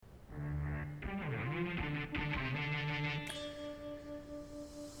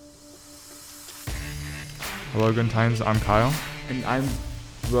Hello, Gun Titans. I'm Kyle, And I'm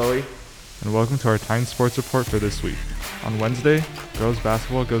Willie. and welcome to our Titans Sports Report for this week. On Wednesday, girls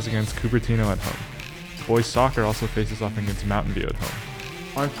basketball goes against Cupertino at home. Boys soccer also faces off against Mountain View at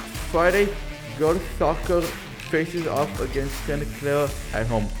home. On Friday, girls soccer faces off against Santa Clara at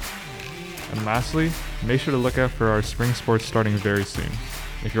home. And lastly, make sure to look out for our spring sports starting very soon.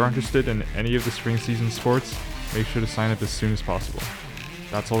 If you're interested in any of the spring season sports, make sure to sign up as soon as possible.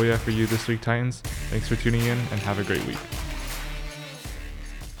 That's all we have for you this week, Titans. Thanks for tuning in and have a great week.